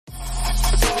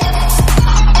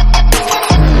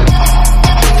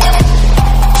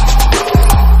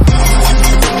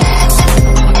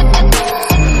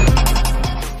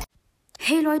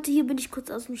Leute, hier bin ich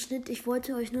kurz aus dem Schnitt. Ich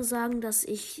wollte euch nur sagen, dass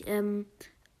ich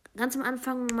ganz am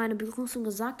Anfang meine Begrüßung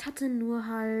gesagt hatte, nur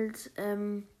halt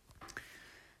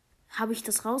habe ich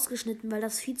das rausgeschnitten, weil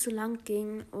das viel zu lang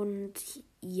ging. Und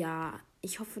ja,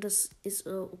 ich hoffe, das ist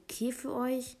okay für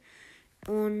euch.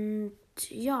 Und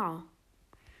ja,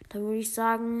 dann würde ich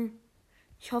sagen,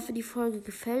 ich hoffe, die Folge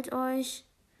gefällt euch.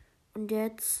 Und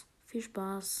jetzt viel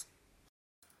Spaß.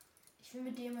 Ich will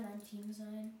mit dem in einem Team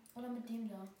sein. Oder mit dem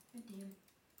da. Mit dem.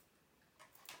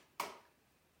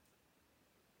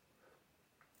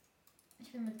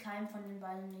 Ich bin mit keinem von den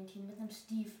beiden in dem Team. Mit einem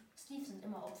Steve. Steve sind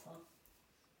immer Opfer.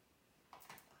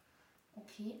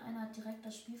 Okay, einer hat direkt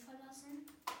das Spiel verlassen.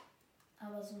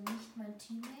 Aber so nicht mein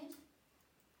Teammate.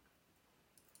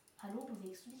 Hallo,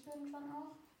 bewegst du dich irgendwann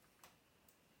auch?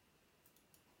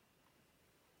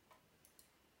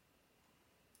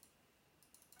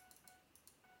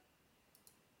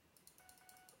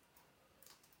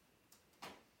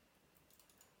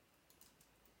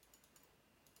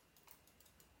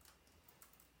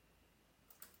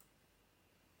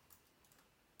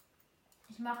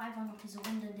 Ich mache einfach noch diese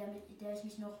Runde, in der ich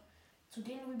mich noch zu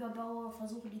denen rüberbaue,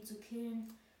 versuche die zu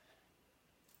killen.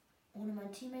 Ohne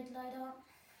mein Teammate leider.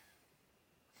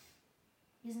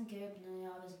 Wir sind gelb, ne?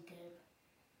 Ja, wir sind gelb.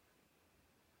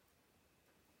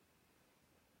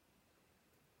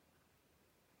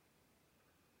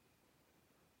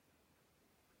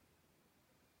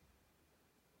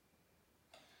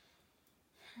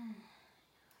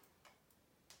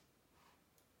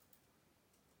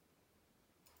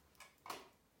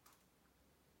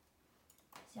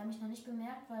 Sie haben mich noch nicht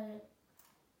bemerkt, weil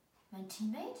mein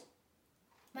Teammate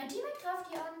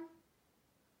greift die an.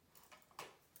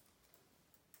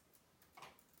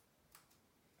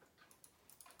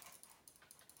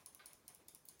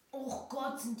 Oh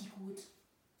Gott, sind die gut.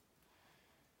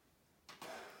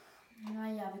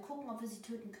 Naja, wir gucken, ob wir sie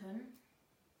töten können.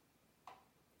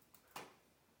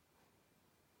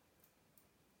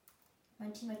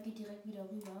 Mein Teammate geht direkt wieder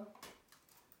rüber.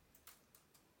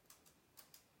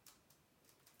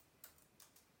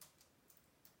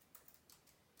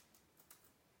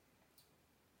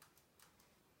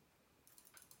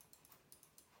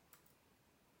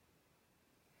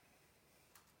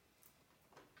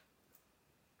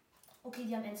 Okay,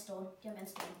 die haben Endstone.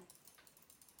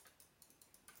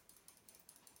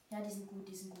 Ja, die sind gut.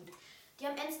 Die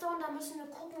haben Endstone, da müssen wir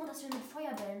gucken, dass wir mit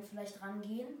Feuerbällen vielleicht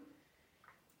rangehen.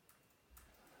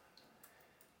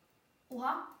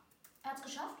 Oha, er hat's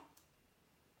geschafft.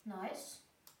 Nice.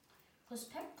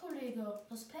 Respekt, Kollege.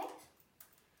 Respekt.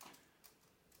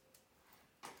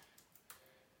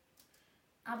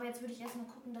 Aber jetzt würde ich erstmal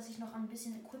gucken, dass ich noch ein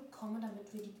bisschen Equip komme,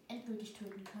 damit wir die endgültig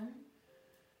töten können.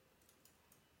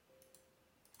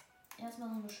 Erstmal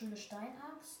so eine schöne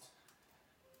Steinaxt.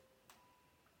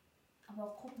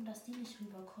 Aber auch gucken, dass die nicht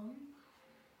rüberkommen.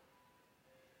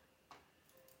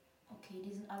 Okay,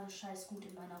 die sind alle scheiß gut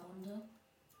in meiner Runde.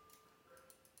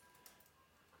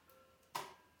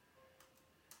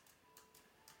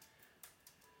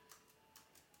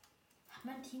 Hat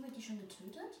mein Teammate die schon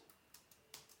getötet?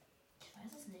 Ich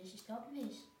weiß es nicht. Ich glaube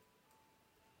nicht.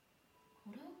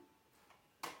 Oder?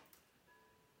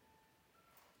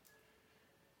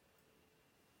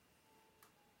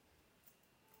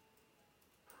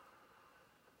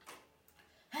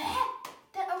 Hä?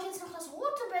 Der hat auch jetzt noch das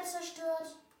rote Bett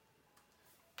zerstört.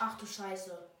 Ach du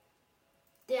Scheiße.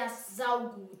 Der ist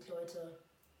saugut, Leute.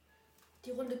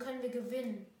 Die Runde können wir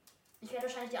gewinnen. Ich werde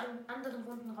wahrscheinlich die anderen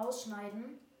Runden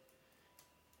rausschneiden.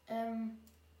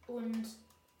 Und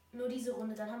nur diese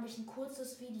Runde. Dann habe ich ein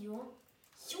kurzes Video.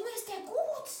 Junge, ist der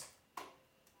gut!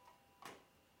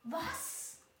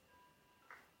 Was?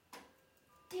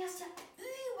 Der ist ja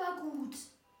übergut.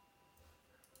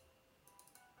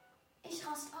 Ich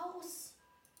rast aus.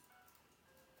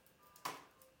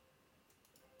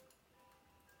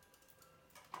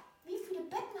 Wie viele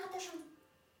Betten hat er schon?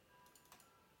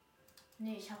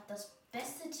 Nee, ich habe das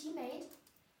beste Teammate.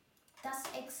 Das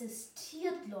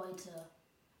existiert, Leute.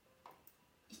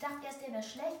 Ich dachte erst, der wäre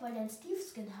schlecht, weil der einen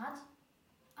Steve-Skin hat.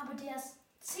 Aber der ist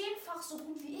 10-fach so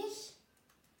gut wie ich.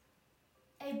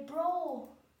 Ey,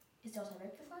 Bro. Ist der aus der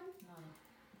Welt gefallen? Nein,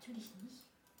 natürlich nicht.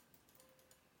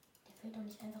 Der fällt doch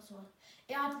nicht einfach so aus.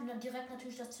 Er hat direkt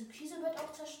natürlich das türkise Bett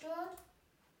auch zerstört.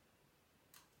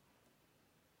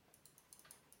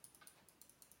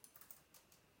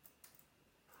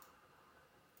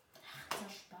 Ach, der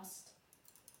Spast.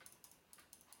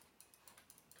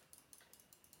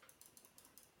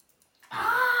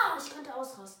 Ah, ich könnte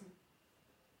ausrasten.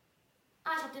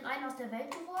 Ah, ich habe den einen aus der Welt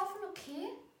geworfen, okay.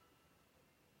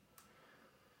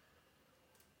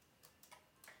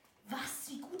 Was?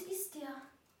 Wie gut ist der?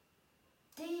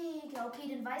 Digga, okay,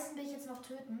 den Weißen will ich jetzt noch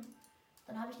töten.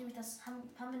 Dann haben wir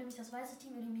nämlich das weiße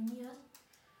Team eliminiert.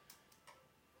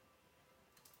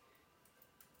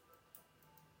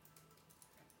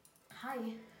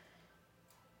 Hi.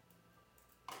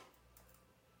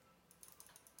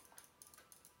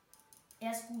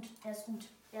 Er ist gut, er ist gut.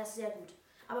 Er ist sehr gut.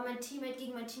 Aber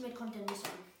gegen mein Teammate kommt er nicht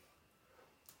an.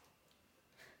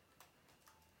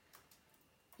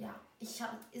 Ja, ihr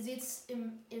seht es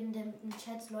im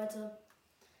Chat, Leute.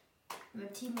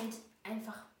 Mein Teammate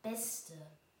einfach Beste.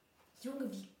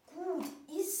 Junge, wie gut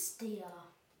ist der?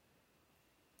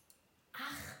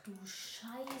 Ach du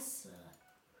Scheiße.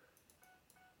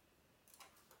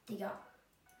 Digga.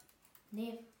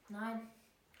 Nee, nein.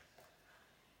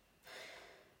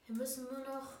 Wir müssen nur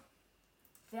noch...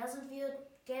 Wer sind wir?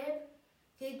 Gelb.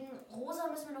 Gegen Rosa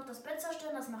müssen wir noch das Bett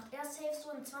zerstören. Das macht er safe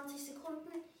so in 20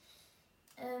 Sekunden.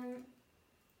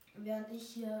 Während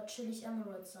ich hier chillig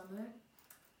Emeralds sammle.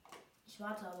 Ich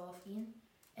warte aber auf ihn.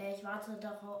 Ich warte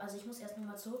darauf... Also ich muss erst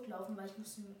nochmal zurücklaufen, weil ich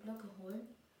muss eine Blöcke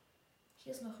holen.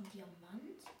 Hier ist noch ein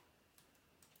Diamant.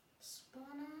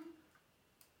 Spawner.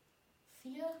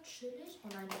 4, chillig. Oh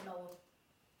nein, der blaue.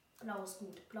 Blau ist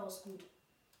gut, blau ist gut.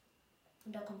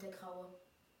 Und da kommt der graue.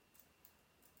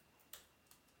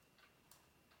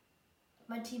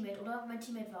 Mein Teammate, oder? Mein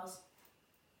Teammate war's.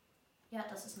 Ja,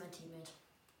 das ist mein Teammate.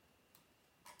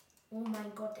 Oh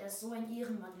mein Gott, er ist so ein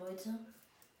Ehrenmann, Leute.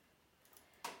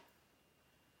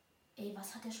 Ey,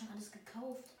 was hat er schon alles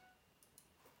gekauft?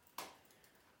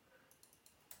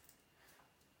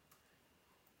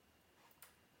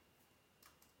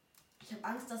 Ich habe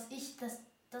Angst, dass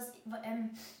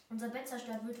unser Bett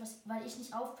zerstört wird, weil ich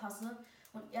nicht aufpasse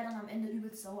und er dann am Ende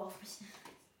übelst sauer auf mich ist.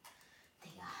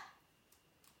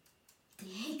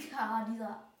 Digga,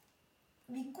 dieser...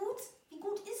 Wie gut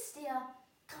ist der?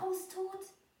 Grau ist tot.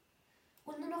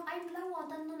 Und nur noch ein blauer und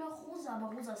dann nur noch rosa.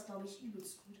 Aber rosa ist, glaube ich,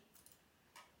 übelst gut.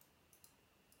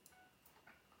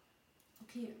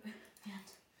 Okay, während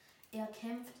er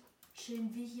kämpft,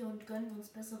 chillen wir hier und gönnen uns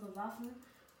bessere Waffen.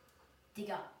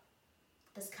 Digga,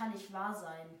 das kann nicht wahr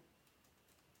sein.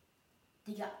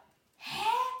 Digga, hä?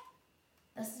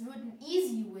 Das wird ein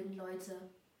Easy Win,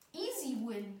 Leute. Easy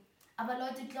Win. Aber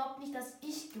Leute, glaubt nicht, dass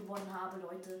ich gewonnen habe,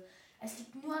 Leute. Es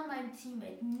liegt nur an meinem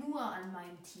Teammate. Nur an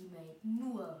meinem Teammate.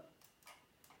 Nur.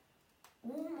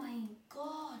 Oh mein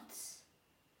Gott.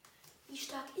 Wie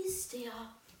stark ist der?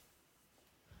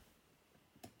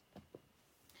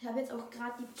 Ich habe jetzt auch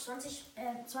gerade die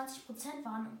 20%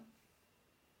 waren.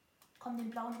 Komm,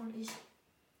 den blauen hol ich.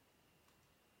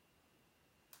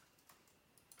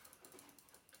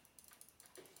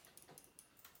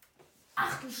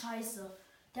 Ach du Scheiße.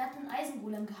 Der hat einen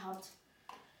Eisengolem gehabt.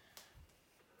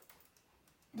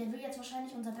 Der will jetzt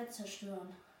wahrscheinlich unser Bett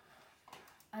zerstören.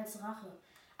 Als Rache.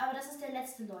 Aber das ist der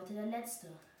letzte, Leute. Der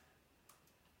letzte.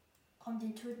 Komm,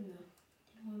 den töten wir.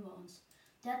 Den holen wir uns.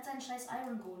 Der hat seinen scheiß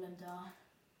Iron Golem da.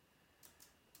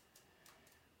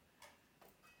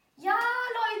 Ja,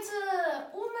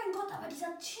 Leute! Oh mein Gott, aber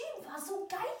dieser Typ war so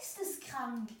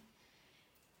geisteskrank.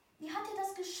 Wie hat er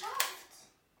das geschafft?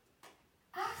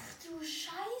 Ach du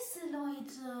Scheiße,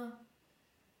 Leute.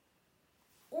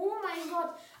 Oh mein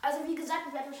Gott. Also wie gesagt,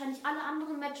 wir werden wahrscheinlich alle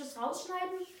anderen Matches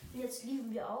rausschneiden. Jetzt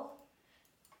lieben wir auch.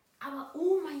 Aber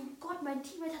oh mein Gott, mein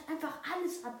Teammate hat einfach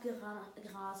alles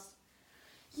abgegrast.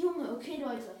 Junge, okay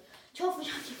Leute. Ich hoffe,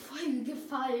 euch hat die Folge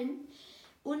gefallen.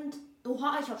 Und,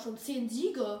 oha, ich habe schon 10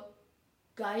 Siege.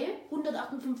 Geil.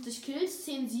 158 Kills,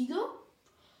 10 Siege.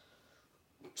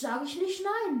 Sage ich nicht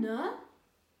nein, ne?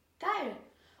 Geil.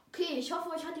 Okay, ich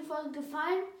hoffe, euch hat die Folge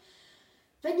gefallen.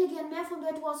 Wenn ihr gerne mehr von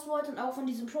Bad Wars wollt und auch von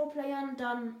diesen Pro-Playern,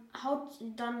 dann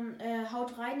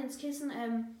haut rein ins Kissen.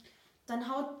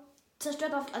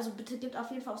 Also bitte gebt auf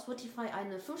jeden Fall auf Spotify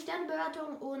eine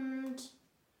 5-Sterne-Bewertung und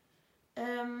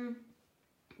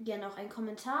gerne auch einen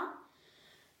Kommentar.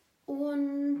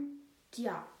 Und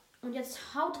ja, und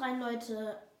jetzt haut rein,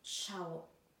 Leute. Ciao.